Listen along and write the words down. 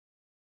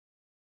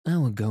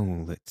Our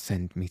goal at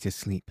Send Me to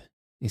Sleep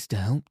is to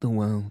help the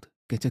world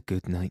get a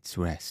good night's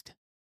rest.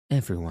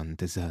 Everyone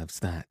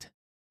deserves that.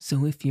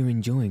 So if you're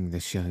enjoying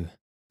the show,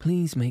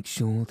 please make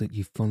sure that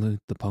you've followed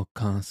the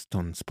podcast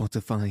on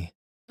Spotify,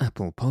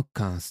 Apple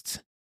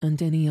Podcasts,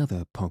 and any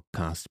other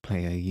podcast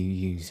player you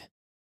use.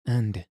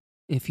 And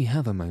if you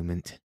have a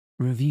moment,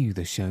 review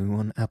the show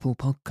on Apple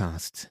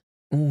Podcasts.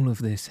 All of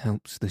this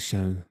helps the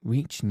show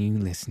reach new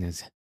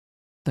listeners.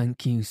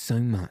 Thank you so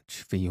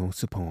much for your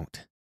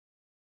support.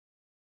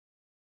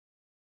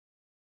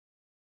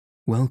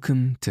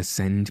 Welcome to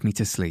Send Me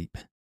to Sleep,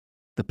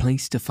 the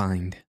place to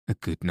find a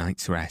good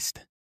night's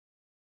rest.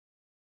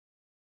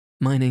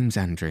 My name's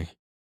Andrew.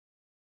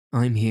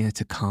 I'm here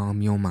to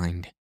calm your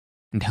mind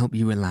and help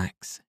you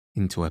relax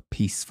into a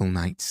peaceful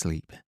night's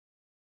sleep.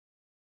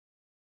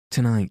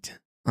 Tonight,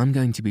 I'm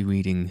going to be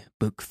reading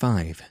Book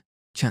 5,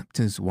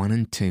 Chapters 1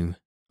 and 2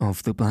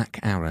 of The Black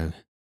Arrow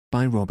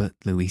by Robert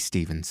Louis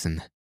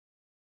Stevenson.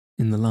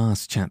 In the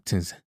last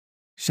chapters,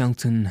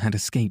 Shelton had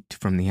escaped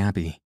from the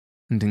Abbey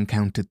and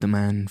encountered the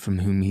man from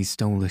whom he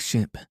stole a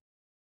ship.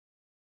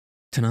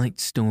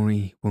 Tonight's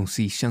story will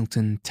see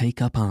Shelton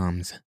take up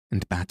arms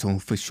and battle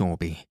for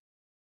Shoreby.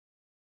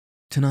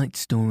 Tonight's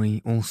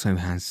story also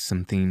has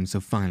some themes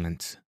of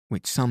violence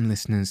which some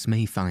listeners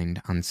may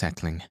find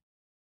unsettling.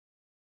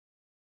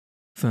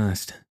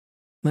 First,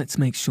 let's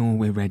make sure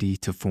we're ready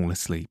to fall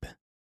asleep.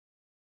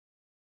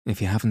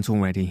 If you haven't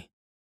already,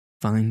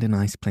 find a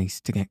nice place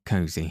to get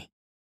cozy,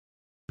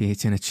 be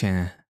it in a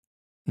chair,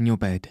 in your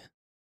bed,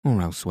 or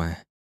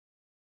elsewhere,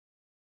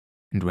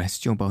 and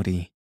rest your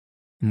body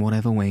in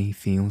whatever way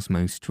feels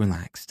most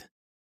relaxed.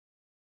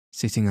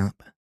 Sitting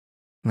up,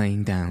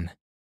 laying down,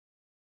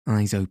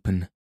 eyes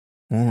open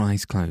or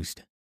eyes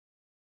closed.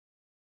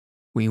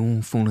 We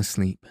all fall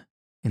asleep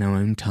in our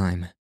own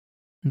time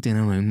and in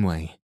our own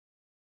way.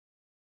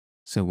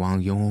 So while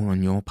you're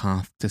on your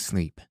path to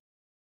sleep,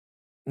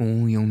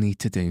 all you'll need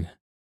to do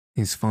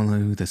is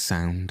follow the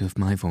sound of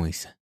my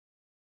voice.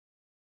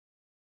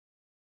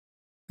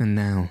 And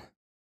now,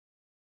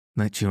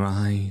 let your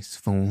eyes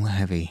fall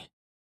heavy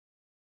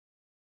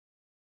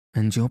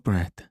and your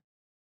breath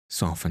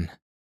soften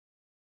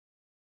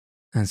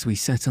as we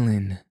settle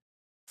in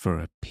for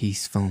a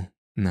peaceful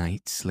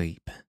night's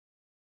sleep.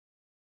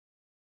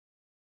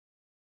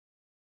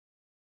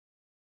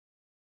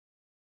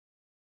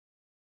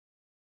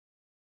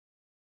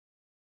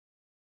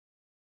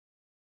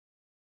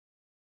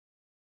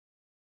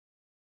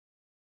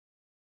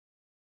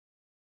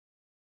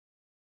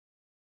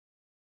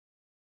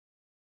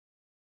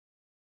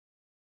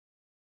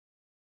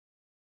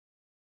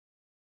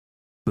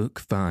 Book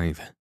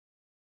 5,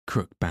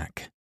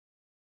 Crookback.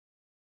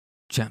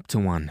 Chapter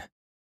 1,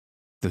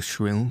 The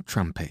Shrill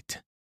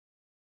Trumpet.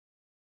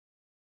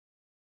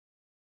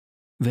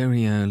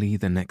 Very early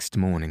the next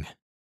morning,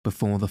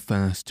 before the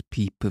first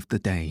peep of the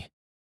day,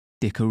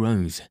 Dick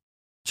arose,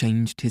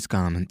 changed his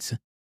garments,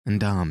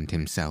 and armed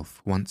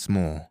himself once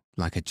more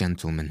like a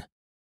gentleman,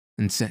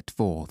 and set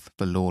forth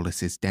for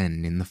Lawless's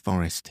den in the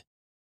forest.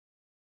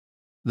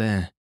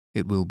 There,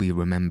 it will be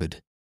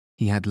remembered,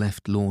 he had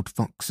left Lord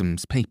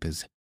Foxham's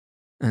papers,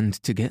 and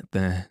to get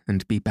there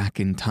and be back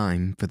in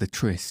time for the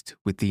tryst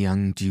with the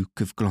young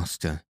Duke of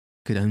Gloucester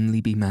could only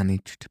be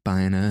managed by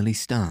an early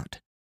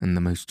start and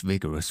the most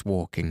vigorous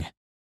walking.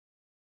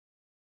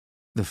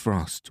 The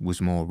frost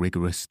was more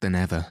rigorous than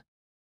ever,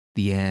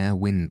 the air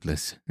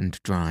windless and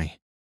dry,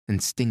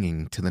 and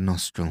stinging to the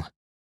nostril.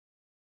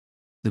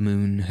 The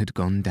moon had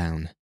gone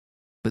down,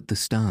 but the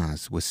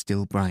stars were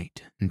still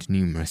bright and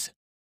numerous,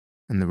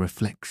 and the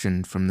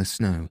reflection from the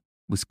snow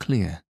was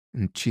clear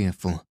and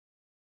cheerful.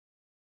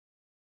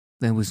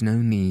 There was no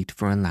need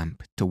for a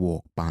lamp to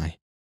walk by,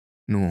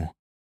 nor,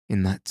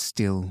 in that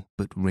still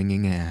but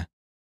ringing air,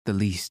 the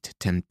least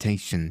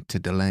temptation to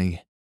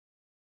delay.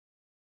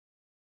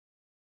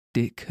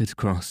 Dick had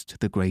crossed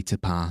the greater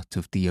part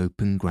of the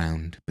open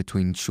ground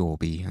between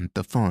Shoreby and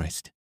the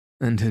forest,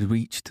 and had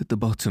reached the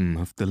bottom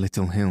of the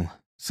little hill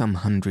some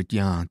 100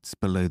 yards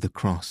below the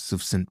cross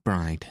of St.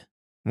 Bride,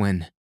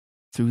 when,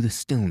 through the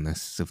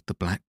stillness of the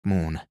black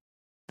morn,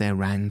 there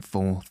rang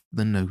forth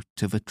the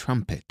note of a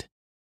trumpet,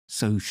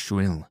 so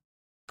shrill,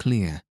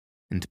 clear,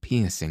 and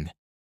piercing,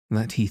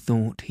 that he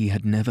thought he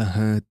had never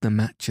heard the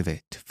match of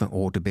it for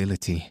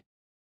audibility.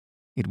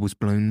 It was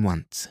blown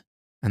once,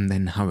 and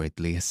then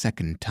hurriedly a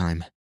second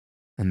time,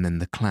 and then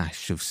the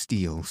clash of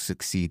steel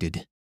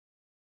succeeded.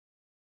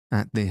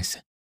 At this,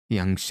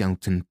 young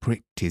Shelton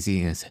pricked his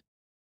ears,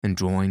 and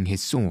drawing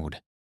his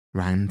sword,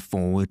 ran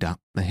forward up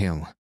the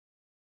hill.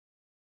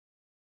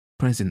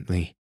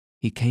 Presently,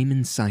 he came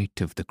in sight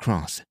of the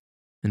cross,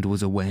 and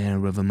was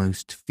aware of a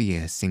most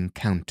fierce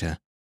encounter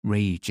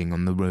raging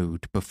on the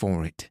road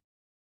before it.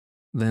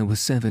 There were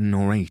 7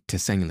 or 8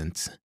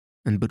 assailants,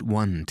 and but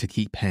one to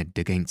keep head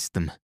against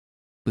them,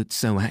 but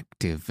so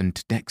active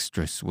and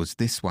dexterous was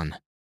this one,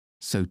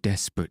 so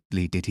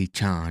desperately did he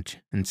charge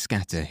and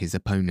scatter his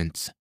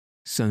opponents,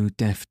 so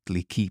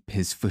deftly keep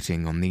his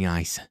footing on the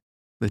ice,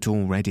 that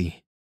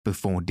already,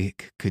 before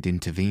Dick could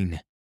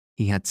intervene,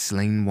 he had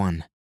slain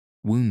one,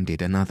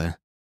 wounded another,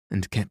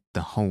 and kept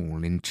the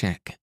whole in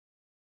check.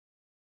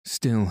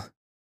 Still,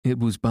 it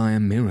was by a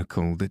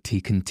miracle that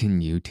he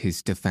continued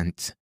his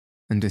defence,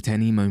 and at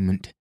any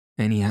moment,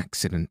 any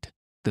accident,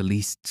 the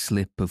least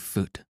slip of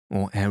foot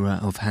or error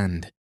of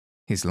hand,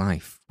 his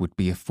life would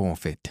be a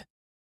forfeit.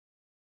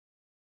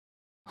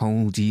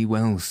 "Hold ye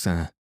well,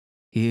 sir,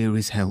 here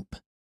is help,"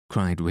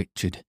 cried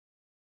Richard,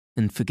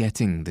 and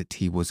forgetting that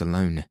he was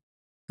alone,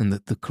 and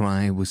that the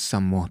cry was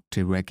somewhat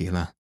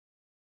irregular.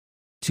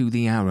 "To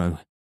the arrow,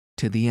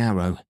 to the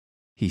arrow,"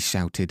 he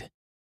shouted,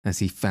 as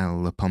he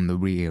fell upon the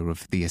rear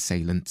of the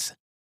assailants.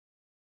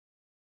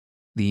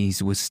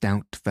 These were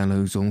stout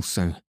fellows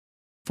also,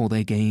 for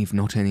they gave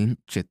not an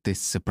inch at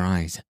this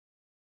surprise,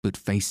 but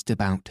faced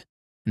about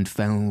and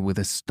fell with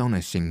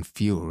astonishing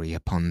fury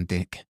upon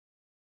Dick.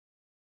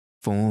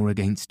 4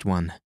 against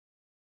 1,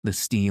 the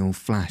steel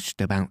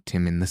flashed about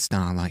him in the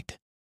starlight,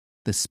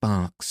 the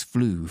sparks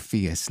flew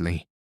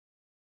fiercely.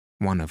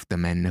 One of the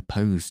men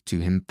opposed to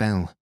him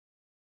fell.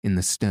 In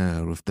the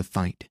stir of the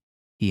fight,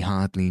 he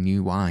hardly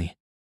knew why.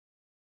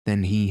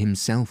 Then he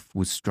himself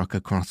was struck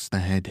across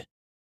the head,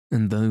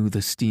 and though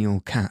the steel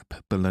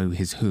cap below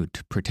his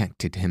hood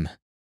protected him,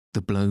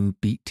 the blow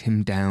beat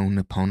him down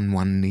upon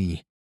one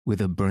knee, with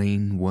a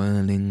brain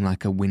whirling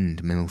like a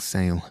windmill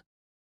sail.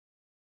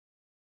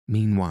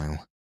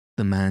 Meanwhile,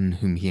 the man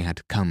whom he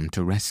had come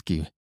to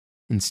rescue,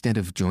 instead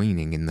of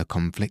joining in the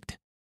conflict,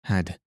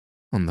 had,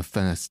 on the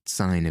first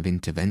sign of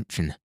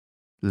intervention,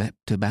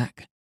 leapt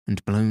aback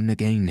and blown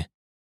again,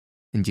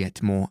 and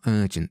yet more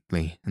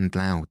urgently and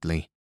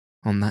loudly,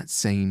 on that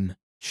same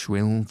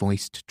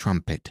shrill-voiced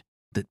trumpet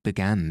that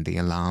began the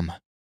alarm.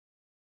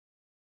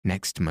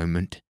 Next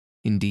moment,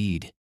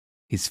 indeed,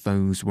 his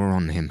foes were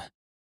on him,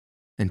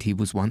 and he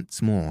was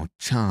once more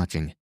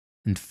charging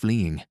and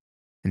fleeing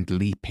and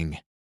leaping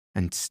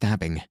and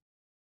stabbing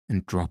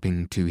and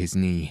dropping to his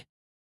knee,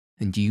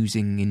 and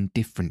using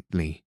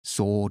indifferently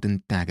sword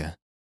and dagger,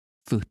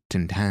 foot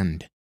and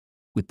hand,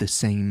 with the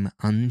same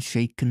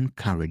unshaken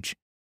courage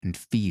and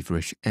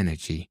feverish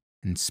energy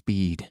and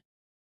speed.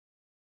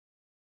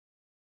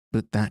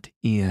 But that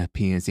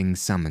ear-piercing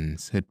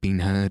summons had been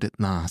heard at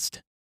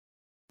last.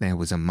 There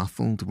was a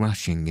muffled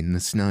rushing in the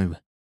snow,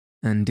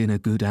 and in a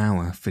good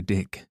hour for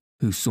Dick,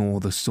 who saw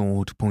the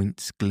sword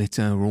points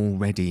glitter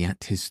already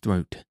at his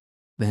throat,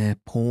 there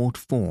poured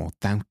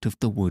forth out of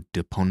the wood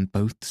upon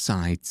both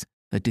sides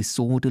a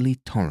disorderly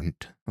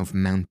torrent of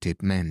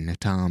mounted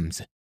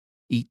men-at-arms,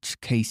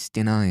 each cased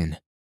in iron,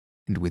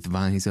 and with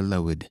visor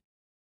lowered,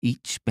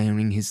 each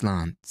bearing his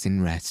lance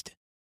in rest,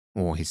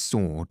 or his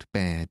sword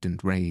bared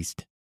and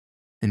raised,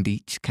 and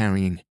each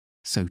carrying,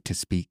 so to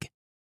speak,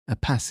 a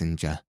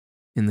passenger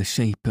in the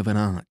shape of an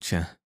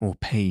archer or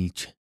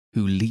page,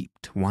 who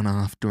leaped one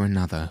after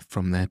another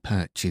from their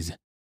perches,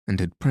 and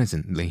had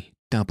presently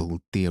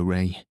doubled the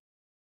array.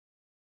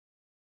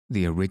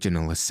 The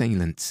original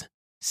assailants,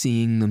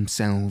 seeing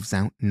themselves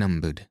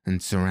outnumbered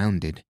and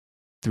surrounded,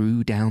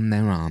 threw down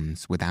their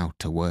arms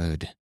without a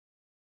word.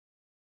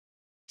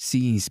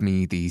 "Seize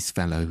me these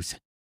fellows,"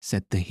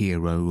 said the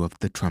hero of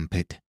the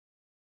trumpet,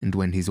 and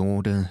when his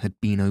order had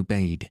been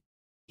obeyed,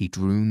 he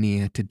drew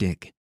near to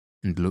Dick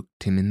and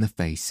looked him in the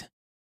face.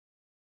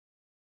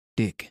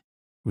 Dick,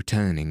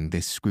 returning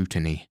this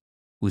scrutiny,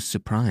 was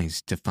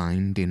surprised to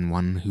find in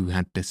one who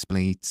had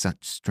displayed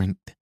such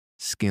strength,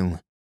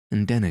 skill,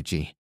 and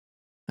energy,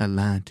 a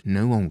lad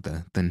no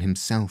older than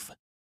himself,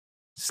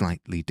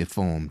 slightly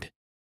deformed,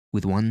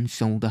 with one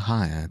shoulder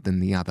higher than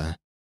the other,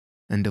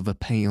 and of a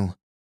pale,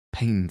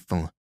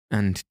 painful,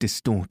 and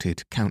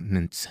distorted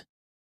countenance.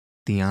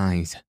 The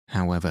eyes,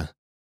 however,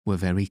 were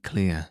very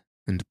clear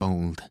and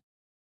bold.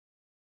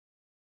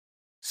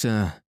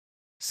 "Sir,"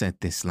 said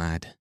this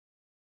lad,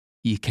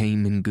 "ye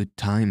came in good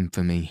time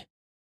for me,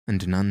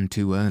 and none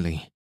too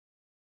early."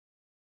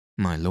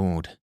 "My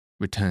lord,"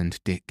 returned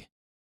Dick,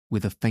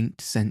 with a faint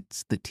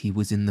sense that he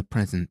was in the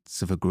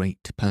presence of a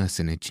great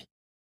personage,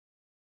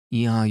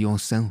 "ye are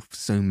yourself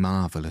so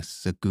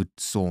marvellous a good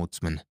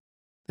swordsman,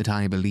 that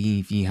I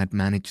believe ye had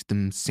managed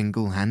them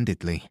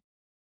single-handedly.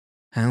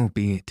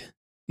 Howbeit,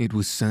 it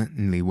was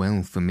certainly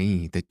well for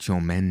me that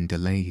your men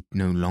delayed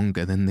no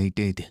longer than they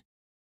did."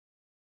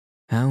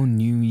 "How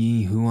knew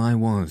ye who I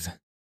was?"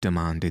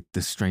 demanded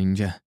the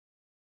stranger.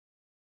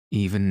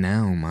 "Even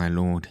now, my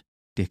lord,"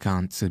 Dick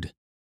answered,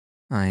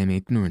 "I am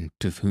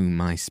ignorant of whom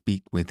I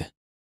speak with."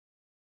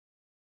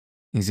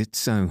 "Is it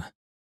so?"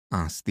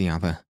 asked the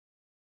other.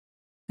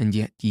 "And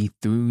yet ye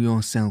threw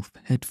yourself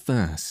head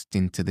first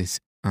into this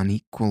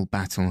unequal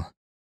battle?"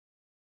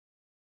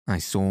 "I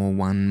saw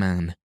one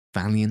man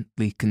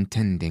valiantly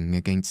contending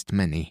against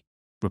many,"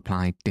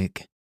 replied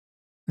Dick,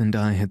 "and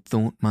I had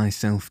thought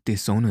myself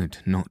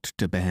dishonoured not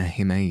to bear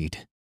him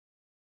aid."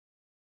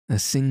 A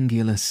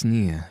singular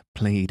sneer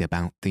played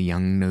about the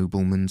young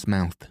nobleman's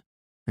mouth,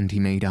 and he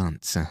made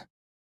answer,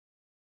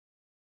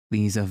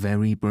 "These are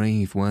very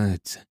brave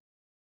words,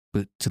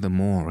 but to the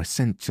more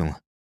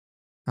essential.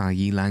 Are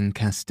ye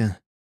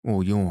Lancaster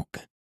or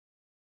York?"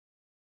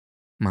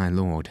 "My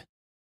lord,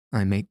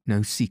 I make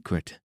no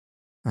secret.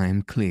 I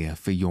am clear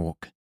for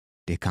York,"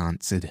 Dick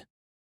answered.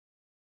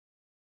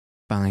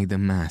 "By the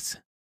mass,"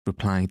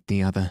 replied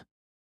the other,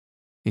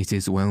 "it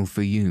is well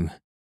for you."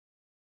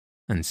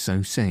 And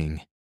so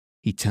saying,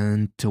 he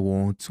turned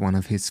towards one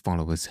of his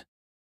followers.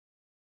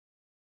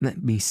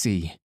 "Let me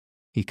see,"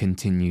 he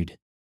continued,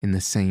 in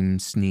the same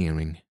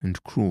sneering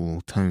and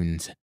cruel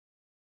tones.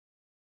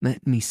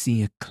 "Let me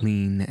see a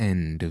clean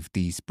end of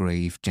these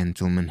brave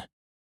gentlemen.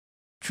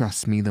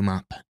 Truss me them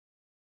up."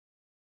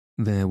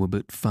 There were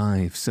but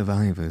 5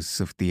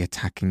 survivors of the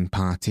attacking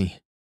party.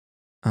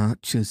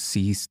 Archers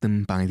seized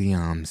them by the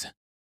arms.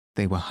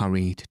 They were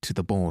hurried to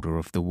the border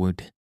of the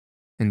wood,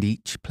 and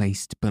each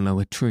placed below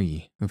a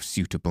tree of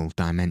suitable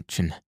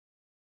dimension.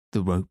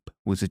 The rope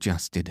was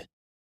adjusted.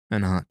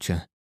 An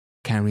archer,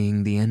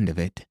 carrying the end of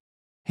it,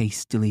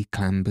 hastily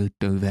clambered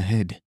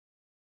overhead,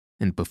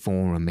 and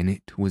before a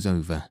minute was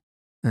over,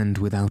 and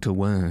without a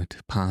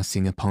word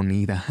passing upon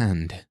either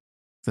hand,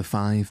 the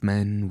 5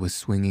 men were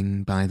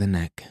swinging by the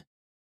neck.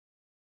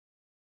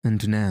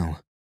 "And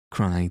now,"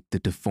 cried the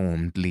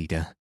deformed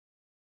leader,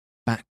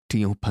 "back to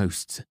your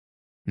posts,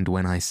 and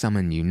when I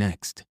summon you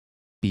next,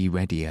 be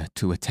readier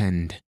to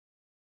attend."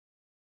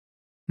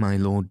 "My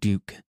Lord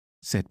Duke,"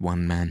 said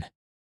one man,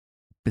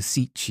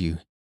 "beseech you,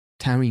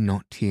 tarry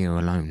not here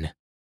alone.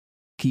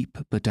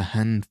 Keep but a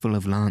handful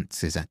of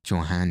lances at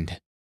your hand."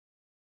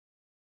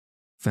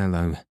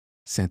 "Fellow,"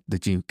 said the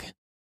Duke,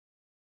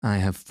 "I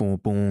have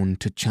forborne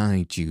to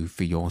chide you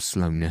for your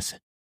slowness.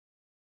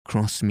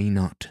 Cross me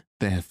not,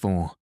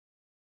 therefore.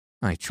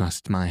 I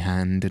trust my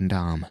hand and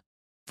arm,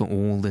 for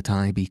all that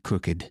I be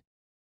crooked.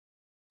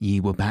 Ye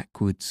were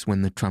backwards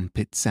when the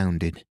trumpet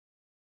sounded,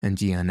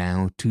 and ye are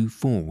now too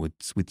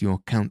forwards with your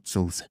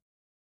counsels.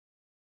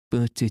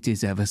 But it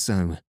is ever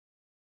so,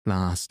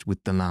 last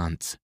with the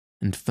lance,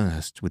 and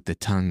first with the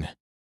tongue.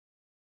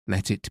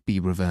 Let it be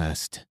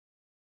reversed."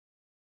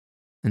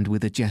 And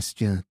with a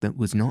gesture that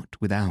was not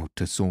without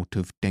a sort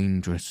of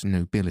dangerous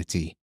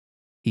nobility,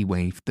 he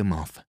waved them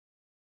off.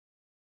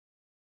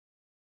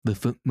 The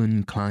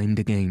footmen climbed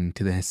again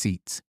to their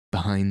seats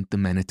behind the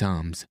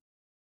men-at-arms,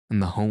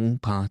 and the whole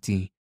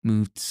party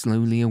moved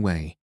slowly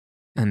away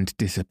and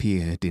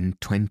disappeared in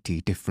 20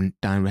 different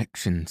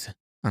directions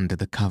under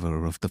the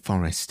cover of the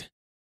forest.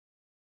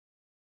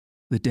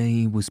 The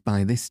day was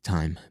by this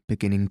time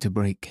beginning to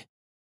break,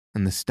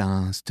 and the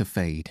stars to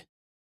fade.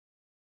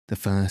 The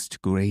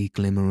first grey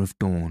glimmer of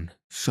dawn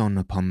shone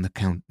upon the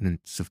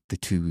countenance of the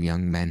 2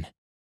 young men,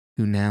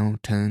 who now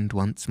turned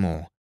once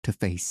more to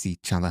face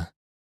each other.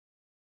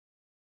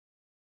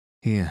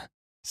 "Here,"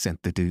 said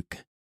the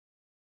Duke,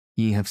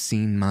 "ye have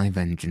seen my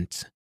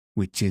vengeance,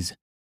 which is,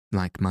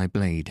 like my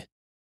blade,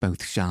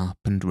 both sharp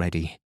and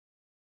ready.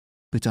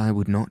 But I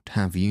would not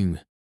have you,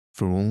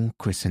 for all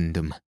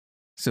Christendom,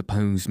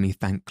 suppose me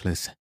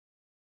thankless,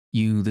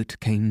 you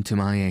that came to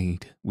my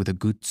aid with a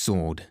good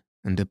sword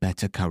and a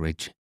better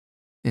courage,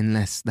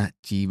 unless that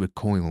ye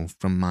recoil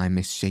from my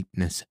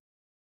misshapeness.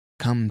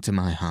 Come to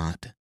my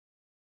heart."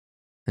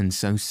 And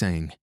so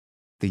saying,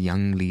 the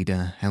young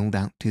leader held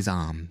out his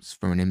arms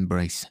for an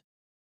embrace.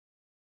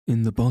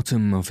 In the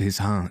bottom of his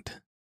heart,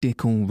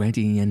 Dick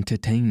already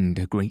entertained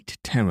a great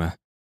terror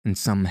and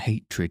some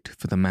hatred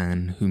for the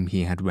man whom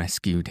he had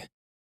rescued.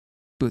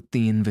 But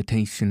the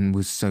invitation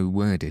was so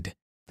worded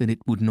that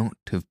it would not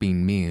have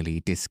been merely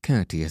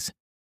discourteous,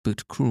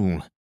 but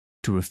cruel,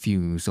 to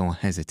refuse or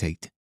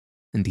hesitate,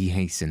 and he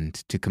hastened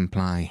to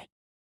comply.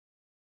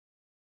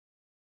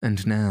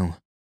 "And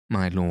now,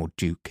 my Lord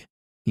Duke,"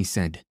 he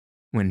said,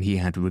 when he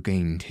had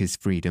regained his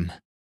freedom,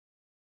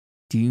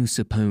 "do you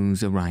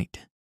suppose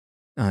aright?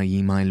 Are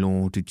ye my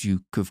Lord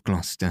Duke of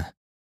Gloucester?"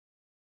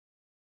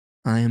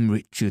 "I am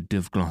Richard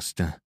of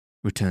Gloucester,"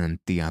 returned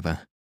the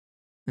other.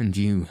 "And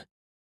you,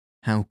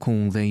 how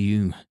call they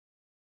you?"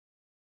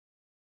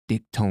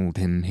 Dick told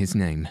him his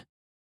name,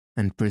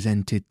 and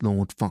presented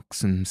Lord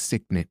Foxham's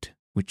signet,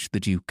 which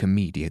the Duke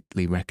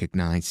immediately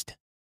recognised.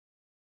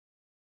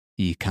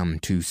 "Ye come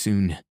too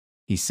soon,"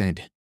 he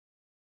said.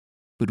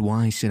 "But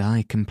why should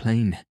I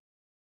complain?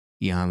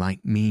 Ye are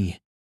like me,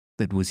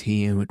 that was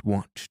here at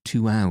watch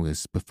 2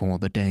 hours before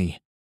the day.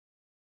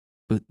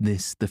 But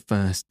this the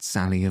first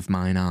sally of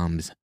mine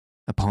arms.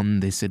 Upon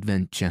this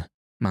adventure,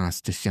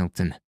 Master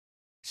Shelton,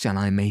 shall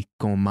I make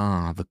or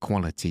mar the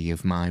quality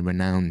of my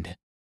renown.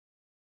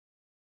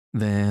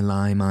 There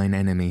lie mine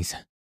enemies,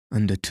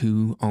 under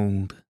 2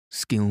 old,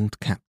 skilled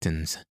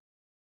captains,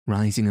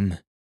 Risingham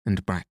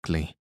and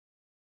Brackley,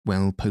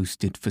 well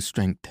posted for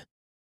strength,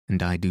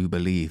 and I do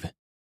believe,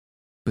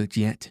 but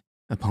yet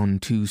upon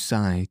 2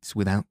 sides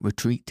without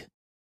retreat,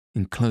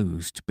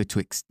 enclosed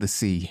betwixt the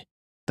sea,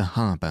 the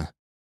harbour,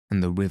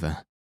 and the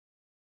river.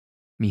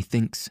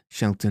 Methinks,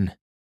 Shelton,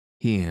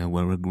 here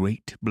were a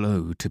great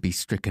blow to be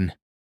stricken,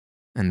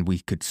 and we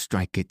could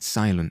strike it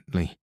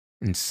silently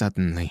and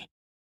suddenly."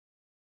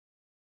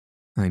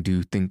 "I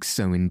do think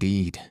so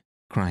indeed,"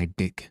 cried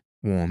Dick,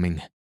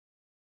 warming.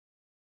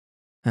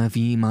 "Have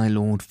ye my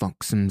Lord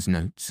Foxham's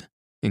notes?"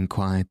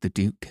 inquired the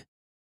Duke.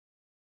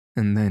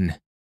 And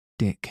then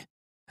Dick,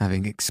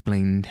 having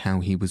explained how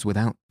he was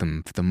without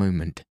them for the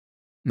moment,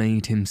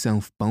 made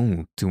himself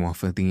bold to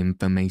offer the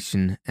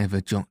information ever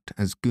jot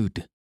as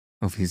good,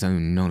 of his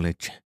own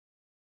knowledge.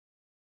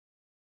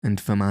 And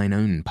for mine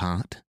own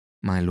part,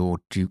 my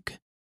Lord Duke,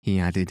 he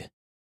added,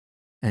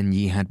 an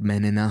ye had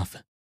men enough,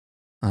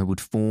 I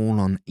would fall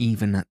on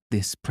even at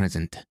this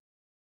present.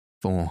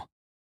 For,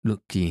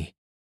 look ye,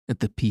 at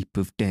the peep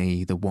of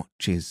day the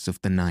watches of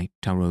the night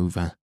are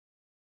over,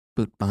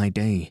 but by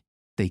day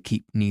they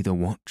keep neither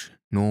watch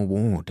nor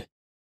ward,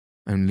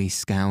 only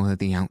scour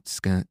the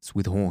outskirts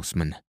with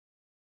horsemen.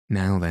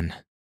 Now then,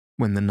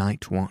 when the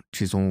night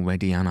watch is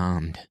already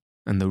unarmed,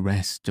 and the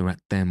rest are at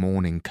their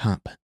morning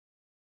cup,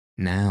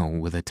 now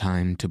were the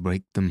time to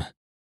break them.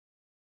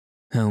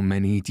 How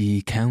many do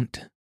ye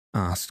count?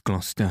 Asked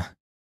Gloucester.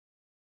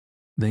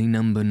 They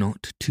number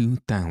not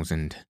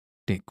 2,000,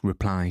 Dick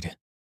replied.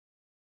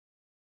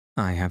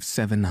 I have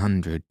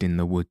 700 in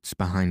the woods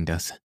behind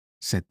us,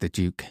 said the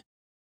Duke.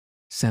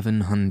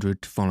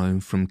 700 follow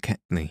from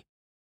Ketley,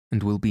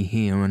 and will be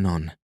here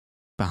anon.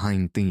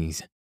 Behind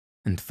these,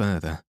 and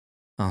further,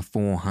 are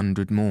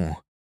 400 more,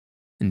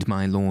 and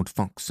my Lord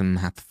Foxham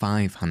hath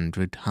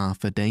 500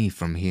 half a day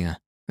from here,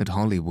 at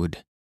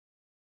Hollywood.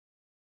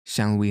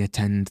 Shall we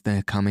attend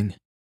their coming,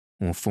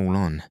 or fall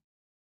on?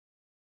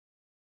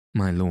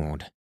 My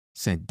lord,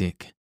 said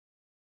Dick,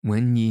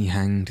 when ye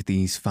hanged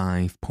these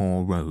 5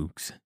 poor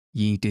rogues,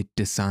 ye did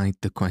decide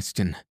the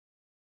question.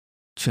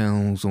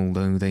 Churls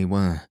although they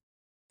were,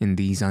 in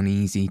these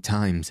uneasy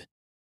times,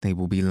 they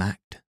will be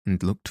lacked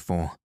and looked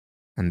for,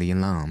 and the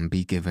alarm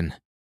be given.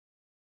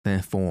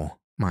 Therefore,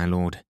 my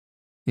lord,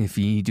 if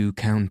ye do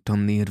count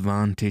on the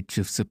advantage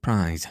of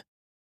surprise,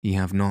 ye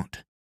have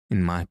not,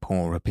 in my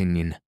poor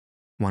opinion,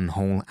 1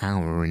 whole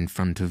hour in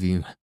front of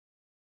you.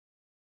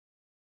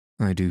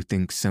 I do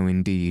think so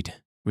indeed,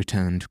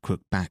 returned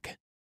Crookback.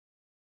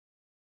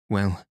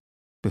 Well,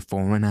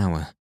 before an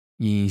hour,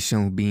 ye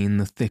shall be in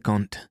the thick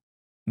on't,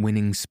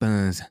 winning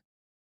spurs.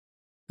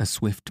 A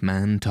swift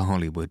man to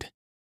Hollywood,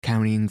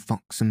 carrying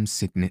Foxham's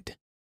signet,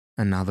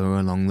 another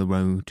along the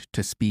road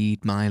to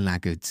speed my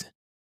laggards.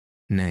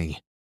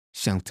 Nay,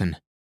 Shelton,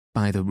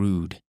 by the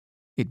rood,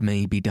 it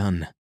may be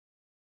done.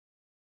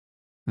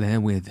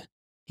 Therewith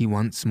he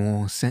once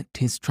more set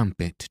his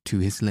trumpet to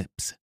his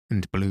lips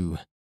and blew.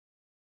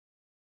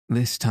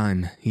 This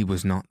time he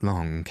was not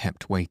long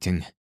kept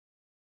waiting.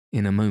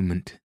 In a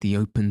moment the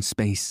open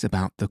space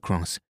about the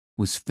cross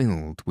was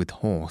filled with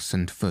horse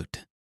and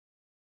foot.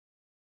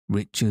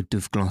 Richard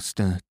of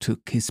Gloucester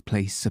took his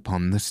place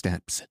upon the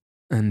steps,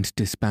 and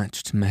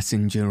dispatched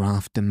messenger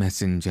after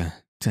messenger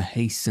to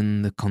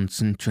hasten the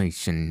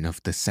concentration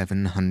of the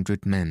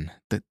 700 men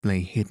that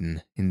lay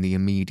hidden in the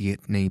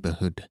immediate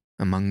neighbourhood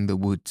among the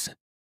woods,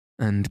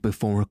 and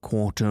before a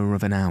quarter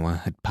of an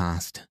hour had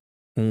passed,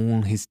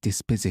 all his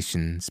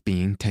dispositions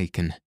being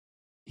taken,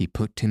 he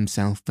put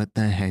himself at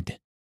their head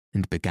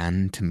and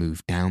began to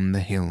move down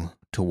the hill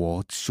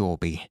towards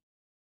Shoreby.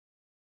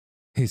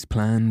 His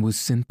plan was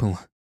simple.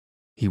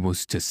 He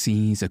was to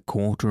seize a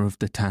quarter of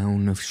the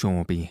town of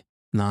Shoreby,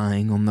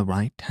 lying on the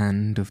right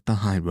hand of the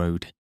high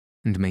road,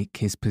 and make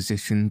his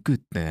position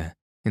good there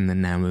in the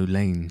narrow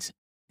lanes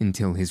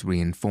until his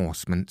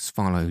reinforcements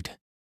followed.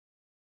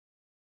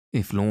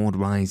 If Lord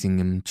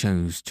Risingham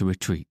chose to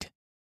retreat,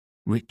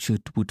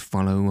 Richard would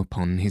follow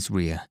upon his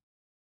rear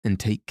and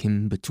take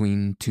him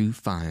between 2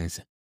 fires,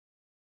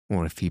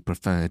 or if he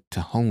preferred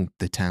to hold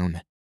the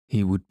town,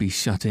 he would be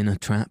shut in a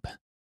trap,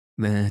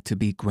 there to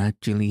be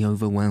gradually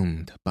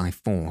overwhelmed by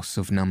force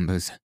of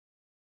numbers.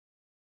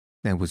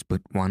 There was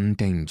but one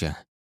danger,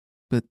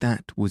 but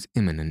that was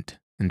imminent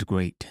and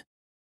great.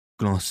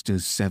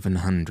 Gloucester's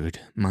 700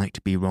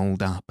 might be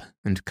rolled up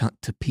and cut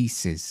to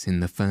pieces in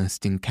the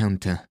first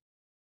encounter,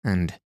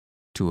 and,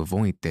 to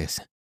avoid this,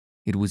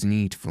 it was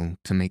needful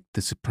to make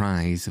the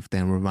surprise of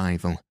their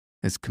arrival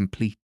as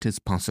complete as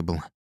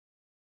possible.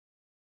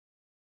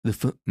 The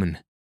footmen,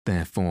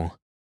 therefore,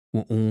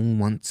 were all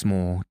once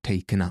more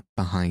taken up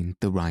behind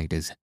the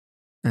riders,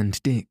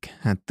 and Dick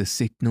had the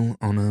signal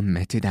honour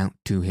meted out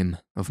to him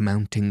of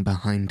mounting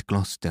behind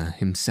Gloucester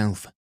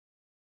himself.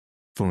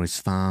 For as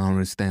far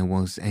as there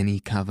was any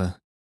cover,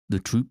 the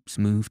troops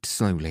moved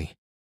slowly,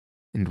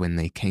 and when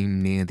they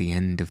came near the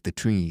end of the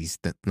trees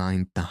that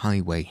lined the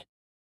highway,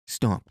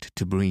 stopped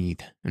to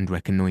breathe and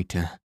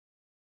reconnoitre.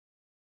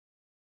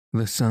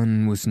 The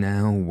sun was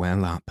now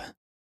well up,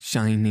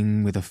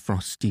 shining with a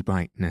frosty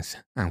brightness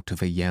out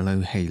of a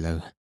yellow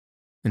halo,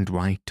 and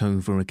right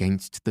over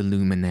against the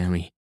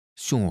luminary,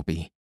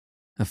 Shoreby,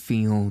 a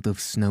field of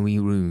snowy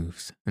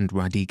roofs and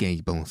ruddy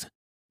gables,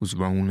 was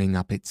rolling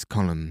up its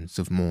columns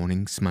of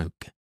morning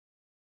smoke.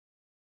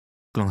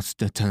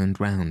 Gloucester turned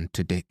round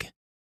to Dick.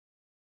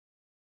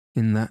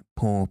 In that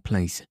poor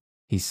place,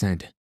 he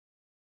said,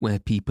 where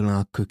people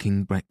are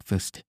cooking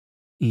breakfast,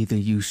 either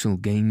you shall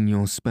gain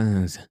your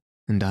spurs,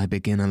 and I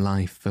begin a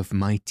life of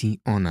mighty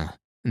honour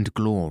and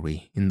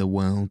glory in the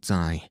world's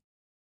eye,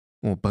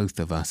 or both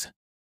of us,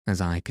 as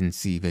I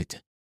conceive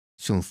it,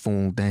 shall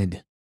fall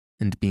dead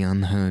and be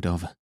unheard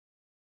of.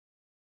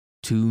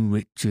 2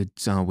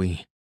 Richards are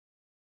we.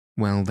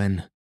 Well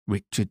then,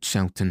 Richard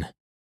Shelton,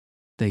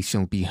 they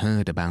shall be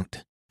heard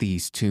about,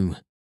 these 2,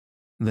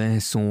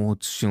 Their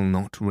swords shall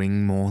not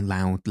ring more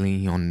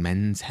loudly on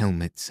men's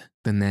helmets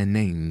than their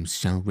names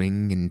shall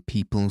ring in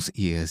people's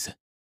ears.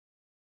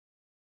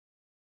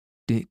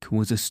 Dick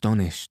was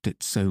astonished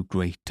at so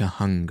great a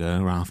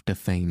hunger after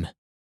fame,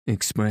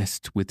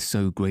 expressed with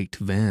so great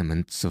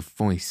vehemence of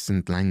voice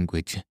and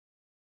language,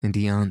 and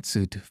he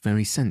answered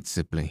very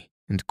sensibly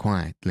and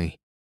quietly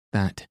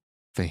that,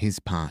 for his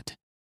part,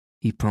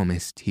 he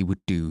promised he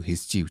would do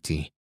his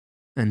duty,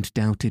 and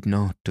doubted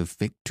not of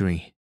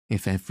victory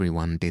if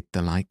everyone did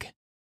the like.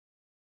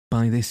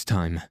 By this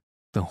time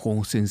the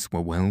horses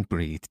were well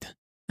breathed,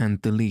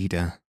 and the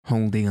leader,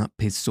 holding up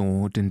his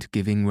sword and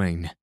giving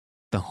rein,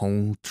 the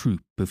whole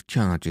troop of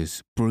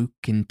chargers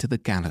broke into the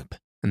gallop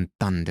and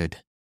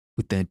thundered,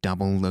 with their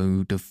double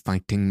load of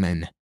fighting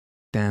men,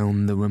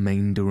 down the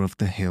remainder of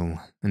the hill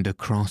and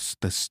across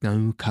the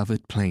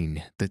snow-covered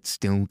plain that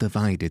still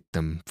divided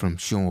them from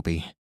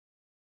Shoreby.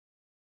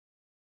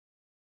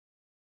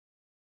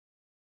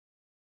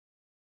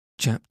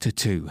 Chapter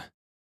 2.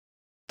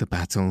 The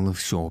Battle of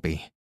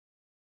Shoreby.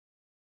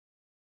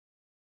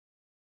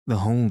 The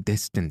whole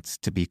distance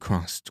to be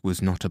crossed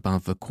was not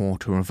above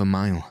 1/4 of a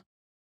mile,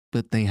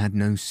 but they had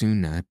no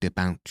sooner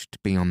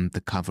debouched beyond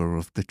the cover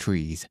of the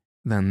trees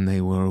than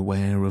they were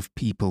aware of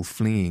people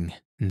fleeing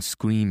and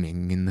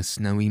screaming in the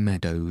snowy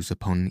meadows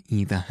upon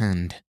either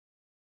hand.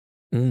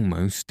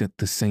 Almost at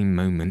the same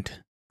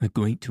moment, a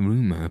great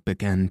rumour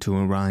began to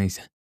arise,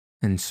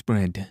 and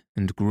spread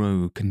and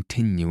grow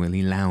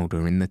continually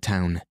louder in the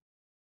town,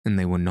 and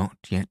they were not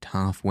yet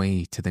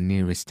half-way to the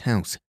nearest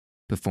house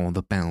before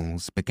the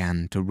bells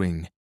began to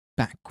ring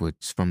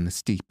backwards from the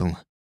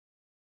steeple.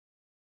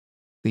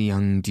 The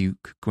young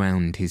Duke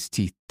ground his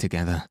teeth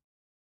together.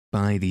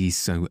 By these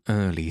so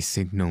early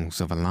signals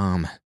of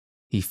alarm,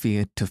 he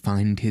feared to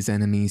find his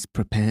enemies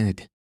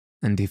prepared,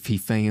 and if he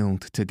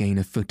failed to gain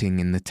a footing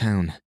in the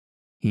town,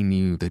 he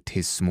knew that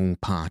his small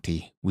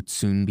party would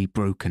soon be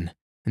broken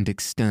and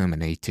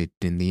exterminated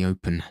in the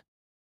open.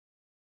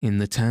 In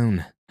the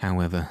town,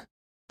 however,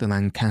 the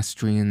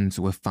Lancastrians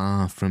were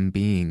far from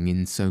being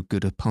in so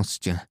good a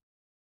posture.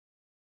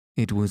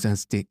 It was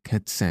as Dick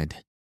had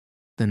said.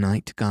 The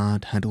night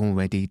guard had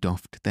already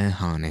doffed their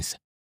harness.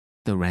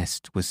 The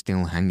rest were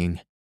still hanging,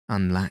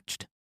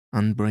 unlatched,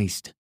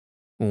 unbraced,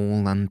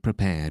 all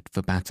unprepared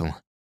for battle,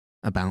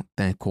 about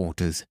their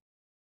quarters,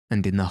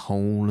 and in the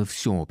whole of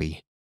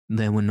Shoreby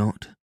there were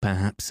not,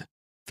 perhaps,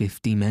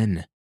 50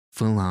 men,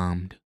 full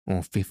armed,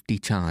 or 50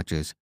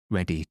 chargers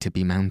ready to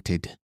be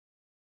mounted.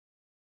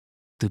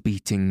 The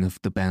beating of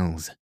the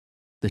bells,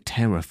 the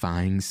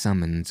terrifying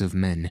summons of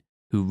men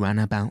who ran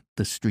about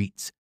the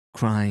streets,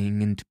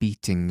 crying and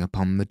beating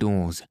upon the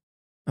doors,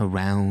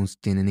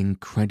 aroused in an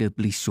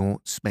incredibly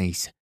short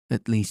space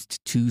at least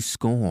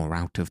 20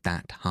 out of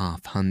that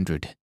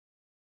 500.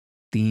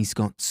 These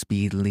got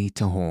speedily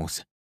to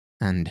horse,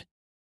 and,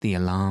 the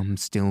alarm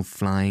still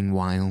flying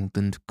wild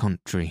and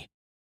contrary,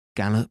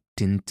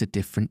 galloped into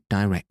different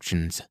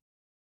directions.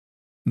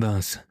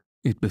 Thus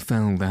it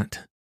befell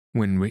that,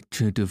 when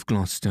Richard of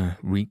Gloucester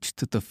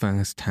reached the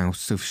first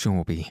house of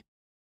Shoreby,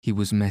 he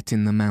was met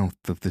in the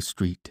mouth of the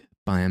street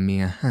by a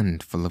mere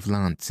handful of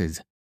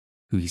lances,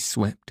 who he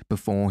swept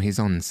before his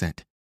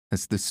onset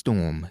as the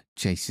storm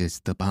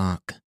chases the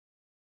bark.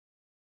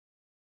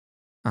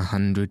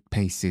 100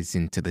 paces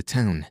into the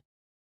town,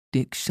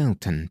 Dick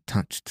Shelton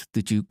touched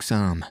the Duke's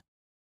arm.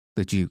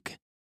 The Duke,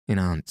 in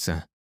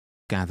answer,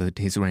 gathered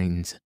his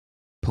reins,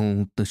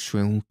 pulled the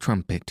shrill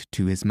trumpet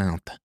to his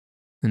mouth,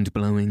 and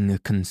blowing a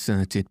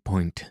concerted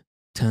point,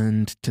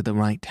 turned to the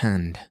right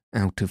hand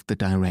out of the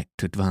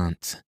direct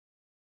advance.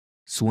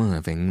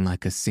 Swerving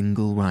like a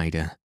single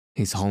rider,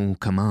 his whole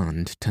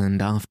command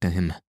turned after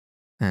him,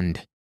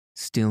 and,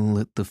 still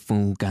at the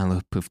full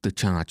gallop of the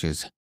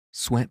chargers,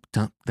 swept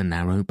up the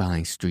narrow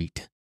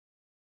by-street.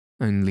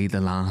 Only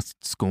the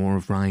last score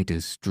of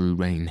riders drew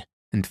rein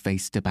and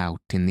faced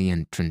about in the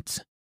entrance.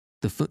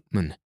 The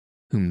footmen,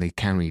 whom they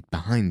carried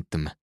behind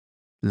them,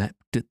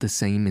 leapt at the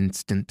same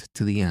instant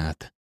to the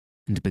earth,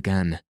 and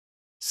began,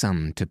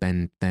 some to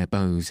bend their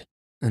bows,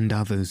 and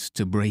others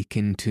to break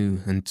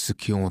into and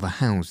secure the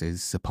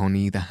houses upon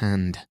either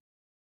hand.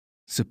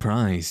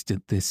 Surprised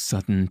at this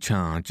sudden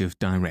charge of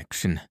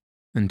direction,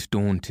 and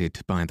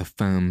daunted by the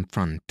firm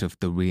front of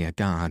the rear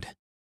guard,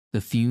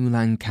 the few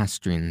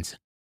Lancastrians,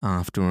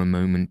 after a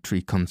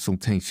momentary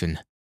consultation,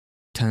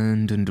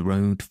 turned and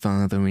rode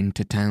farther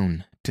into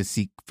town to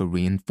seek for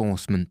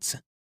reinforcements.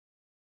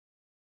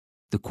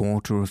 The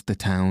quarter of the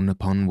town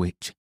upon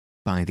which,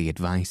 by the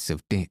advice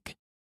of Dick,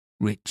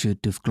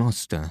 Richard of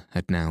Gloucester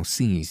had now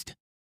seized,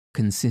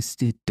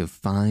 consisted of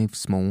 5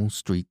 small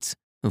streets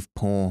of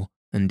poor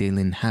and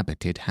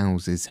ill-inhabited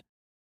houses,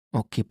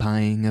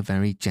 occupying a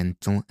very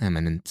gentle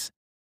eminence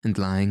and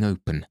lying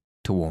open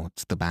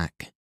towards the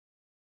back.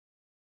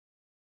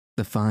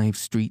 The 5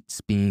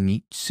 streets being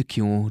each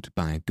secured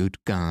by a good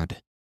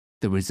guard,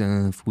 the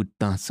reserve would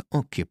thus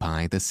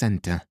occupy the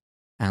centre,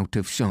 out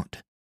of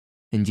shot,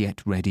 and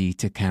yet ready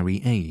to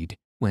carry aid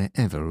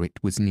wherever it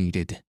was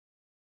needed.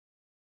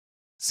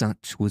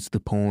 Such was the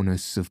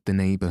poorness of the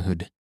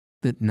neighbourhood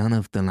that none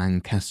of the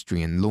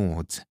Lancastrian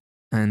lords,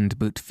 and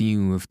but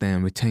few of their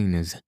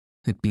retainers,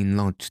 had been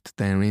lodged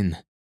therein,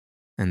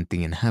 and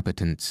the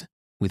inhabitants,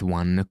 with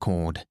one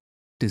accord,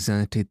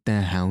 deserted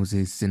their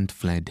houses and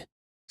fled,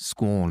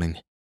 squalling,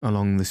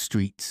 along the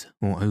streets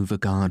or over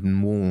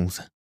garden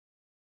walls.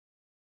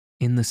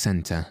 In the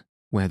centre,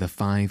 where the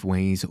 5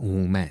 ways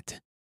all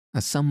met,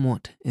 a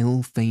somewhat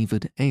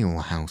ill-favoured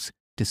ale-house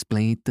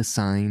displayed the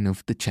sign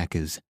of the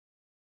Chequers,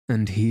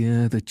 and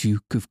here the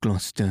Duke of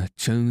Gloucester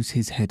chose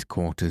his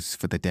headquarters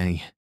for the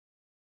day.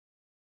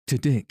 To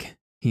Dick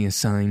he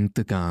assigned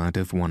the guard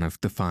of one of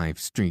the 5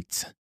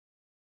 streets.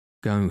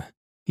 "Go,"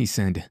 he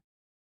said,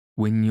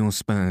 "win your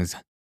spurs,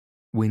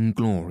 win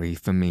glory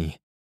for me,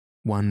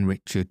 one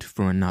Richard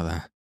for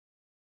another.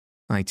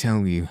 I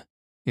tell you,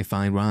 if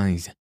I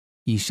rise,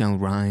 ye shall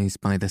rise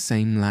by the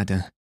same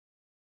ladder.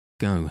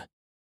 Go,"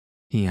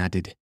 he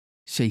added,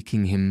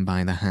 shaking him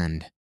by the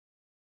hand.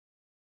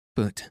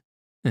 But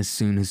as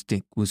soon as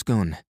Dick was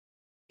gone,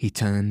 he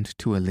turned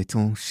to a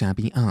little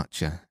shabby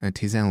archer at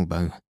his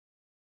elbow.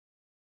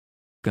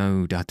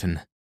 "Go,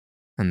 Dutton,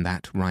 and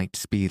that right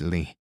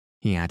speedily,"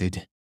 he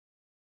added.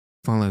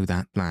 "Follow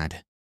that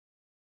lad.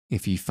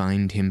 If ye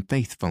find him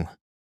faithful,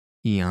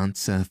 ye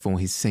answer for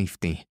his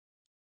safety,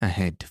 a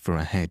head for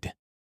a head.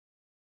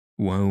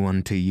 Woe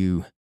unto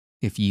you,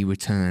 if ye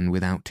return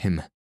without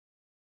him.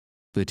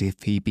 But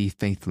if he be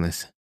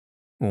faithless,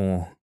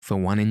 or for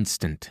one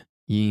instant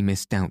ye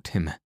misdoubt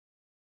him,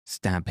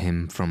 stab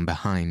him from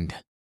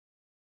behind."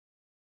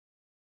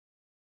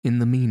 In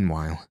the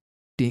meanwhile,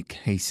 Dick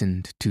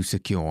hastened to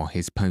secure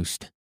his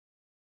post.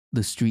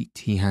 The street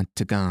he had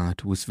to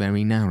guard was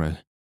very narrow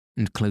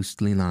and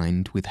closely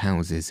lined with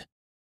houses,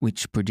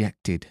 which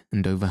projected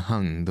and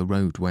overhung the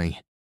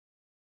roadway.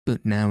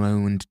 But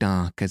narrow and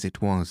dark as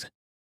it was,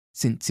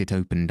 since it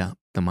opened up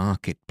the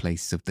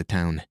market-place of the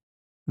town,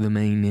 the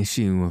main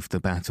issue of the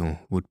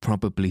battle would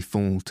probably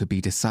fall to be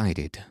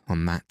decided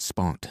on that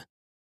spot.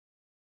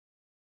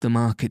 The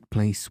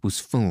market-place was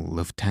full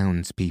of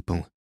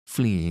townspeople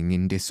fleeing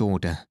in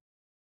disorder,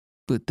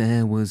 but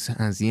there was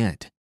as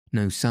yet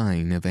no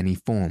sign of any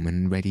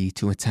foreman ready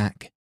to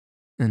attack,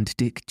 and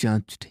Dick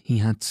judged he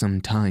had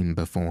some time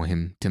before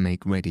him to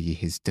make ready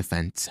his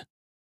defence.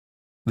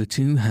 The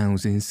 2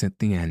 houses at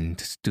the end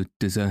stood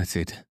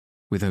deserted,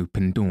 with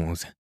open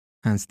doors,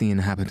 as the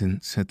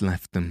inhabitants had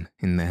left them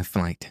in their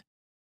flight,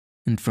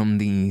 and from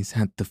these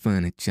had the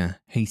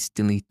furniture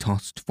hastily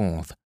tossed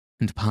forth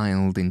and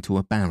piled into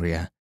a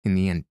barrier in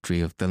the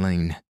entry of the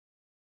lane.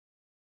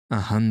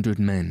 100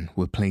 men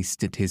were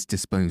placed at his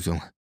disposal,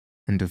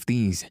 and of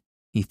these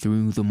he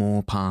threw the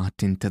more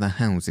part into the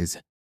houses,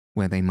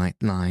 where they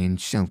might lie in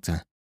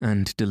shelter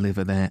and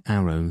deliver their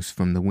arrows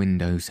from the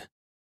windows.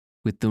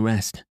 With the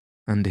rest,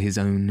 under his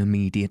own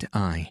immediate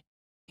eye,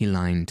 he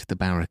lined the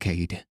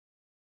barricade.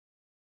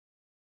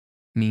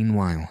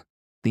 Meanwhile,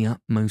 the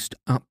utmost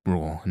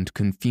uproar and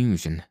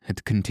confusion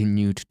had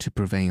continued to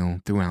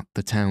prevail throughout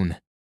the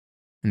town,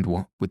 and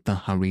what with the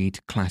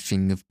hurried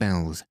clashing of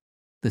bells,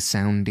 the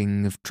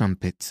sounding of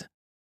trumpets,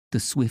 the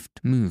swift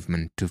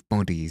movement of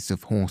bodies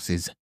of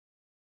horses,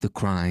 the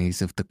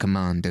cries of the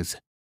commanders,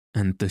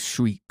 and the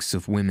shrieks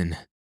of women,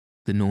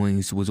 the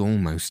noise was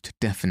almost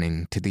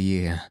deafening to the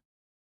ear.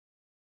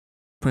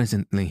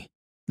 Presently,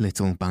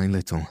 little by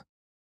little,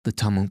 the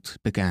tumult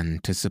began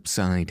to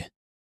subside,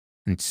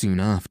 and soon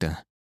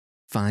after,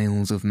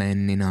 files of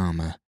men in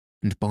armour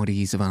and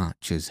bodies of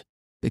archers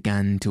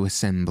began to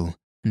assemble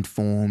and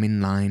form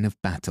in line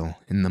of battle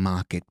in the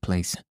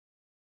market-place.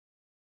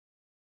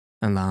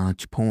 A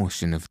large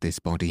portion of this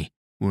body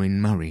were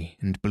in murrey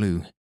and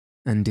blue,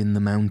 and in the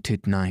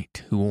mounted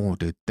knight who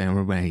ordered their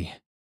array,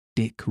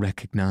 Dick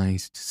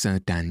recognised Sir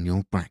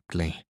Daniel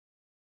Brackley.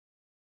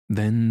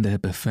 Then there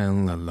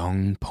befell a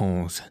long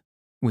pause,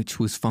 which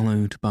was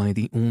followed by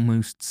the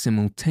almost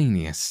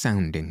simultaneous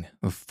sounding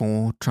of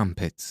 4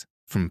 trumpets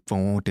from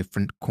 4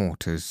 different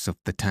quarters of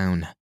the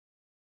town.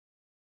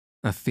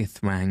 A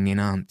 5th rang in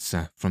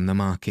answer from the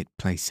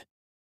market-place,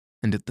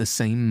 and at the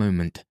same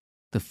moment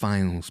the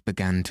files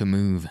began to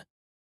move,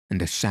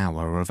 and a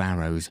shower of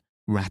arrows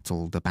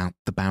rattled about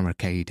the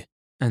barricade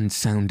and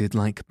sounded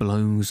like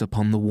blows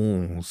upon the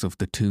walls of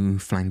the 2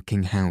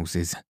 flanking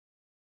houses.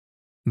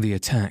 The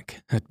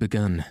attack had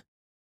begun,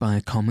 by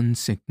a common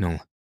signal,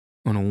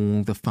 on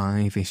all the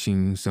 5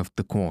 issues of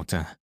the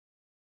quarter.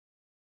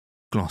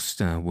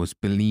 Gloucester was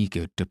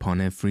beleaguered upon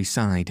every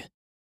side,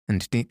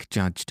 and Dick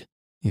judged,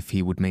 if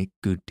he would make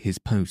good his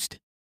post,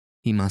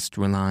 he must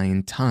rely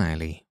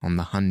entirely on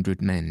the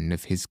 100 men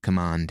of his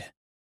command.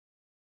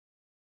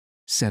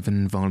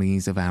 7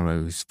 volleys of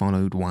arrows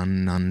followed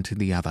one unto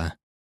the other,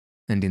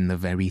 and in the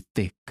very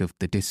thick of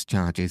the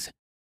discharges,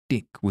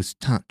 Dick was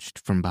touched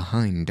from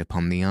behind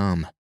upon the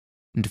arm,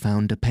 and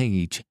found a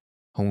page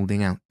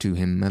holding out to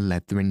him a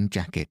leathern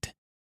jacket,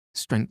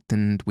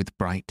 strengthened with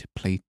bright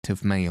plate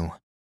of mail.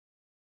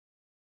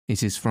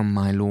 "It is from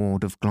my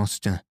Lord of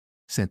Gloucester,"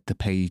 said the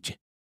page.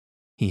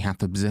 "He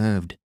hath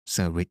observed,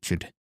 Sir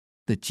Richard,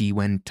 that ye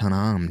went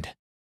unarmed."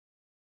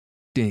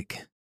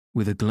 Dick,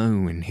 with a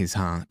glow in his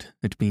heart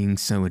at being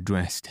so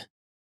addressed,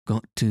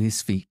 got to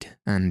his feet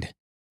and,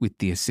 with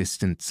the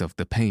assistance of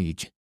the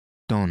page,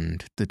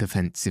 donned the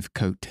defensive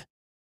coat.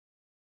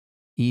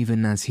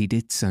 Even as he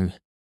did so,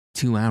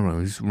 2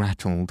 arrows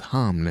rattled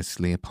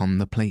harmlessly upon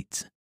the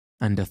plates,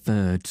 and a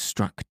third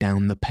struck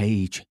down the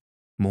page,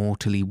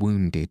 mortally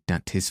wounded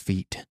at his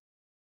feet.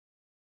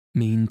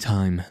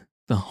 Meantime,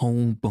 the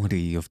whole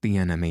body of the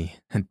enemy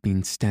had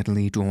been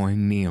steadily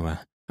drawing nearer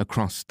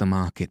across the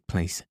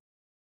marketplace,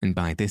 and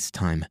by this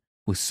time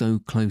was so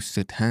close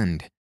at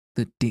hand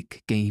that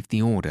Dick gave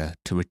the order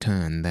to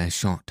return their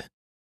shot.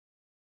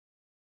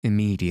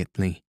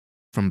 Immediately,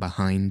 from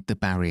behind the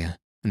barrier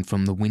and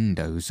from the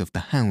windows of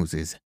the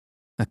houses,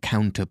 a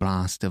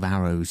counterblast of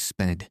arrows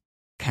sped,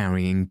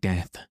 carrying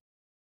death.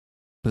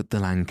 But the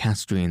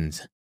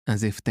Lancastrians,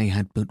 as if they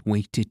had but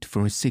waited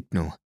for a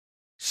signal,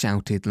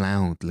 shouted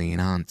loudly in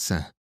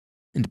answer,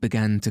 and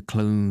began to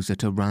close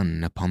at a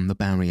run upon the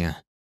barrier,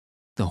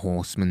 the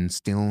horsemen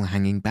still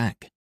hanging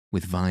back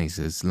with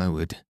visors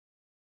lowered.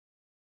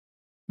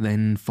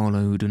 Then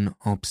followed an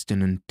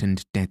obstinate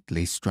and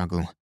deadly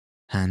struggle,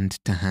 hand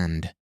to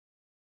hand.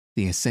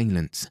 The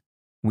assailants,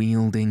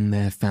 wielding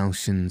their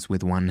falchions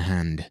with one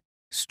hand,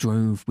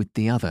 strove with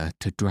the other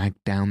to drag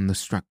down the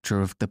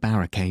structure of the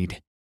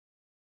barricade.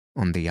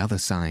 On the other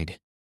side,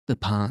 the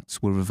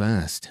parts were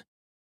reversed,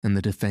 and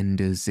the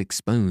defenders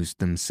exposed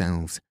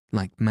themselves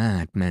like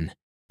madmen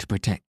to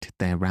protect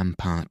their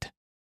rampart.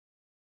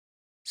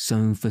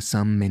 So for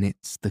some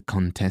minutes the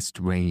contest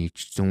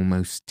raged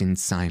almost in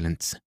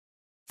silence,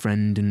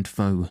 friend and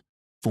foe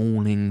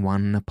falling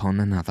one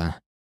upon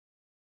another.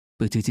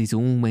 But it is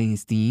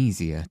always the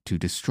easier to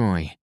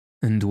destroy,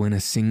 and when a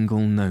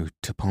single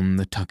note upon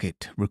the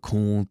tucket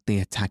recalled the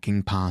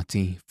attacking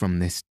party from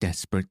this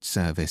desperate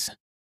service,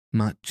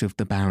 much of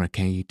the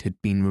barricade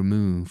had been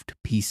removed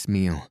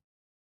piecemeal,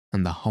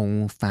 and the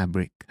whole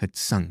fabric had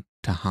sunk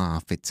to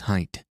half its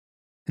height,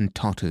 and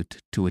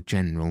tottered to a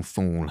general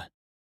fall.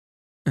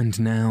 And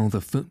now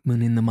the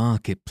footmen in the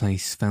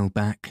marketplace fell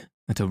back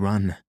at a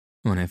run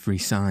on every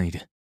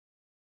side.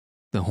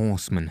 The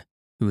horsemen,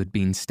 who had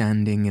been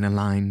standing in a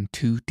line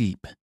too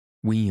deep,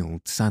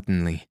 wheeled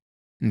suddenly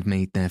and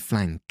made their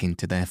flank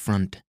into their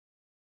front,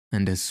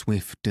 and as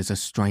swift as a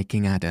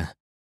striking adder,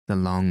 the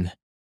long,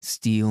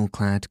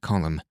 steel-clad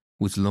column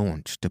was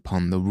launched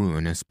upon the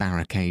ruinous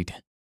barricade.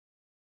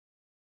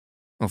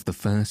 Of the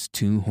first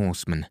 2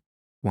 horsemen,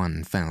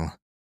 one fell,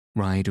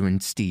 rider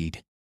and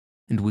steed,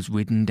 and was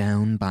ridden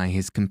down by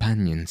his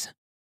companions.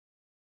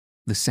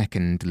 The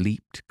second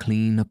leaped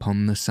clean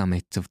upon the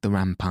summit of the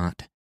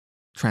rampart,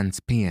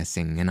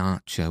 transpiercing an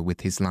archer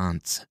with his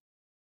lance.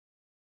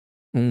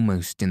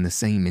 Almost in the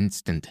same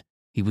instant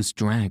he was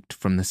dragged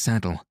from the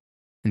saddle,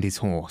 and his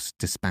horse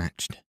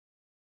dispatched.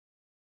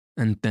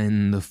 And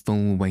then the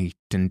full weight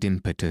and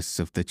impetus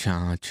of the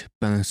charge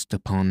burst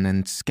upon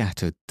and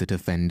scattered the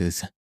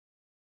defenders.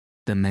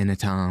 The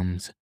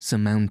men-at-arms,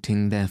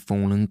 surmounting their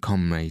fallen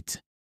comrades,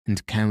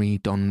 and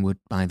carried onward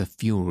by the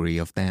fury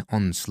of their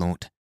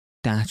onslaught,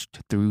 dashed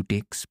through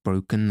Dick's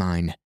broken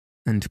line,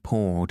 and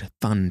poured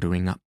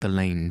thundering up the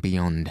lane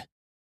beyond,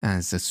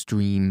 as a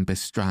stream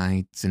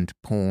bestrides and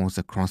pours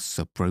across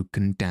a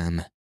broken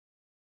dam.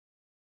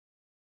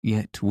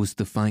 Yet was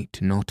the fight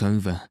not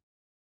over.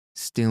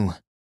 Still,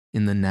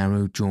 in the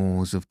narrow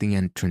jaws of the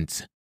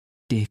entrance,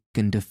 Dick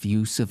and a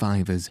few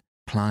survivors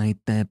plied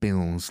their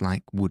bills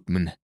like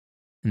woodmen,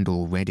 and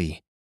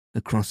already,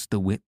 across the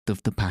width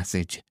of the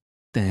passage,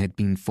 there had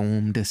been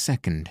formed a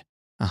second,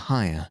 a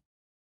higher,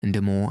 and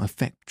a more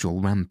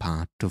effectual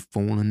rampart of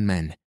fallen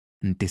men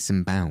and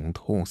disemboweled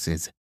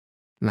horses,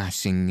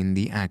 lashing in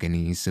the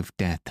agonies of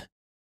death.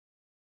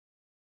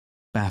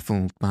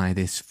 Baffled by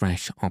this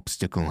fresh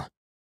obstacle,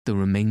 the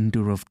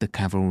remainder of the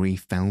cavalry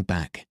fell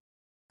back,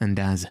 and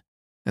as,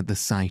 at the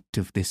sight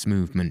of this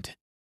movement,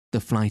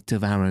 the flight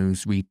of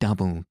arrows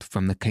redoubled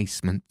from the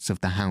casements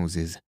of the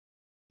houses,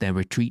 their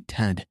retreat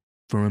had,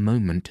 for a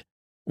moment,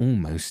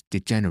 almost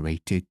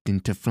degenerated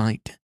into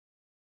flight.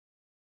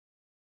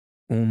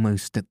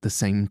 Almost at the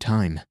same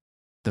time,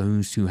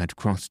 those who had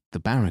crossed the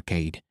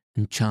barricade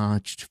and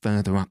charged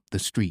further up the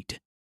street,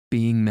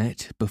 being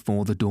met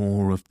before the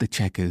door of the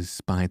Chequers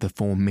by the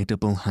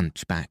formidable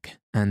hunchback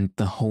and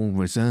the whole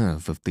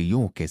reserve of the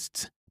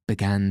Yorkists,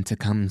 began to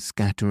come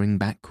scattering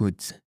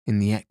backwards in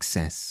the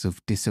excess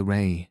of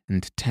disarray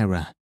and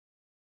terror.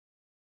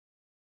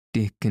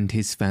 Dick and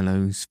his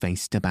fellows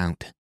faced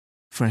about.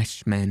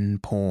 Fresh men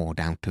poured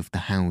out of the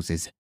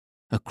houses.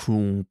 A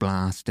cruel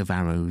blast of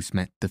arrows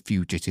met the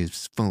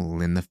fugitives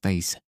full in the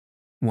face,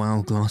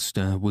 while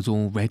Gloucester was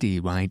already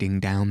riding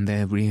down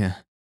their rear.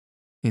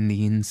 In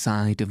the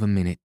inside of a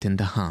minute and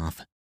a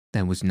half,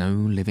 there was no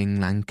living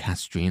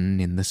Lancastrian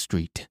in the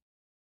street.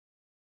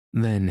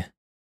 Then,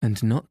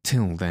 and not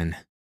till then,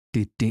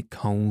 did Dick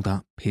hold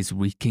up his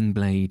reeking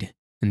blade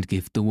and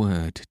give the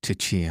word to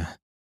cheer.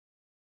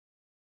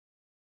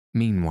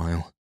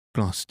 Meanwhile,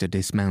 Gloucester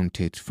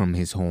dismounted from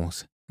his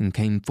horse and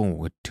came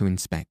forward to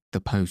inspect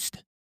the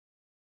post.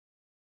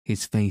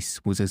 His face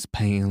was as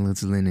pale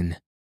as linen,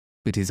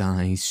 but his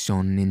eyes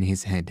shone in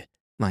his head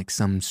like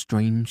some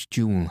strange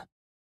jewel,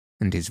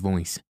 and his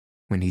voice,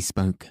 when he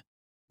spoke,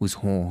 was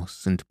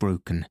hoarse and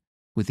broken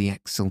with the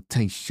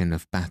exultation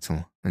of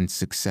battle and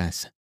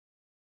success.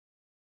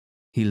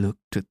 He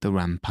looked at the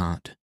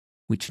rampart,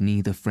 which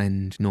neither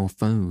friend nor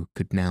foe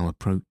could now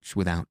approach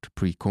without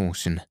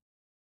precaution.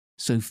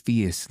 So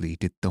fiercely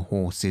did the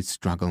horses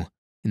struggle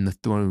in the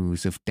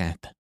throes of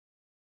death,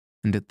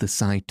 and at the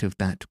sight of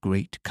that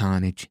great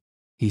carnage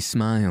he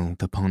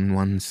smiled upon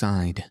one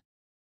side.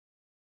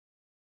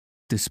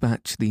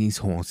 "Dispatch these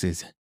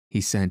horses,"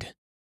 he said.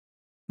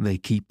 "They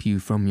keep you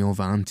from your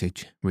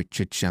vantage,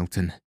 Richard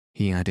Shelton,"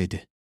 he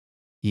added.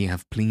 "Ye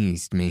have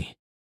pleased me.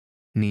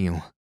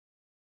 Kneel."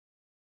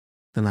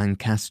 The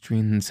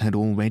Lancastrians had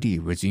already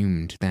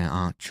resumed their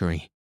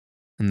archery,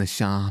 and the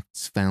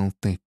shafts fell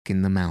thick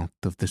in the mouth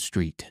of the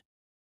street,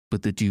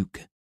 but the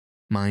Duke,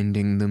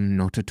 minding them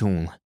not at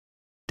all,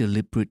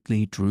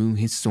 deliberately drew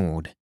his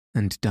sword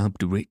and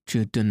dubbed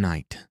Richard a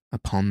knight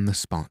upon the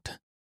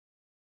spot.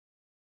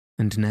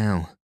 "And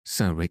now,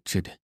 Sir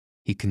Richard,"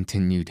 he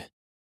continued,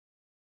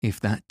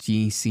 "if that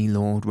ye see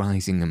Lord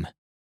Risingham,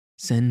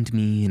 send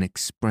me an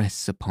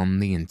express upon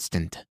the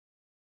instant.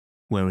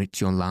 Were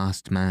it your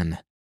last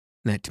man,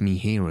 let me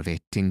hear of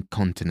it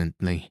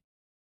incontinently.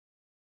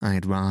 I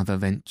had rather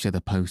venture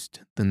the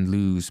post than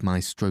lose my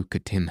stroke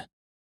at him.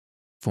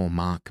 For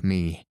mark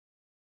me,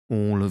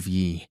 all of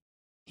ye,"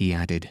 he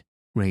added,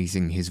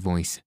 raising his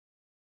voice,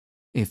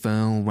 "if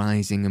Earl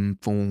Risingham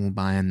fall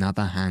by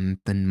another hand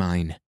than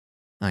mine,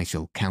 I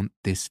shall count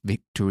this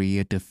victory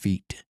a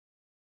defeat."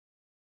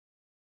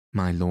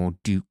 "My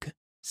Lord Duke,"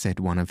 said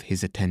one of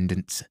his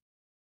attendants,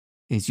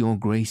 "is your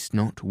Grace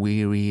not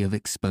weary of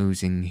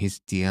exposing his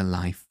dear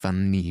life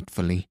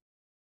unneedfully?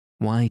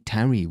 Why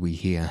tarry we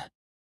here?"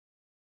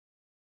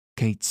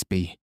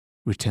 "Catesby,"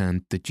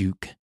 returned the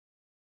Duke.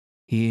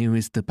 "Here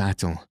is the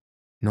battle,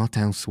 not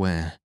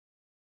elsewhere.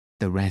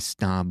 The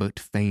rest are but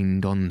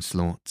feigned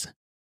onslaughts.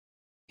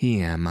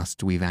 Here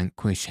must we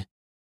vanquish.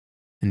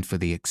 And for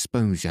the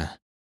exposure,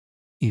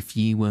 if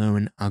ye were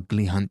an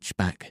ugly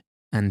hunchback,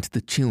 and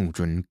the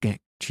children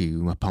gecked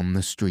you upon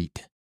the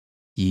street,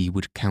 ye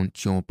would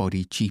count your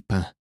body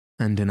cheaper,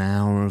 and an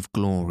hour of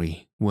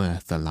glory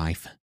worth a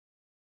life.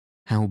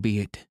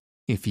 Howbeit,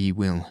 if ye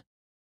will,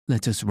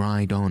 let us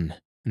ride on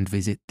and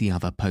visit the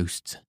other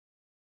posts.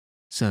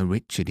 Sir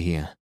Richard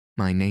here,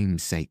 my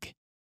namesake,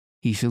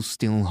 he shall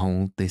still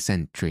hold this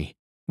entry,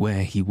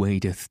 where he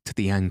wadeth to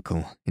the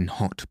ankle in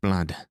hot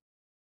blood.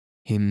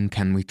 Him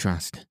can we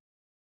trust.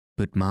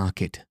 But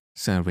mark it,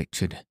 Sir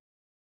Richard,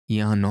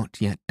 ye are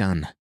not yet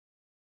done.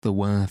 The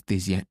worth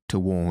is yet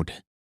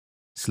toward.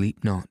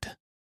 Sleep not."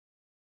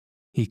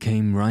 He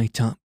came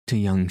right up to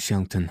young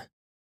Shelton,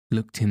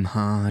 looked him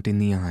hard in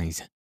the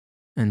eyes,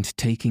 and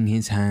taking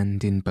his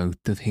hand in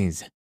both of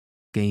his,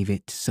 gave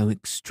it so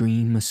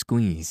extreme a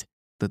squeeze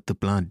that the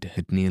blood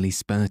had nearly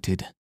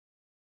spurted.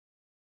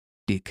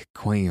 Dick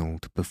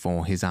quailed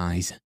before his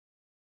eyes.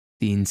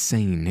 The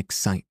insane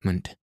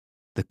excitement,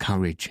 the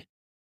courage,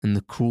 and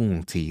the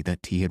cruelty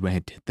that he had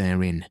read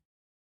therein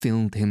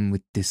filled him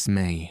with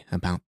dismay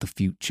about the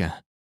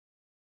future.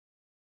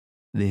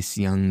 This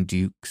young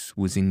Duke's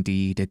was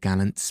indeed a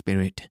gallant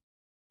spirit,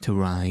 to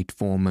ride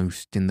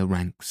foremost in the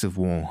ranks of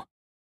war.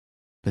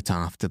 But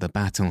after the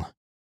battle,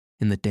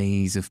 in the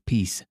days of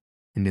peace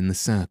and in the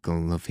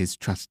circle of his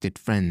trusted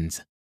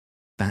friends,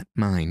 that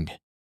mind,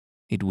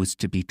 it was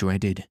to be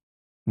dreaded,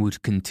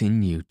 would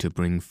continue to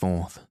bring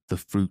forth the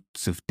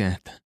fruits of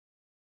death.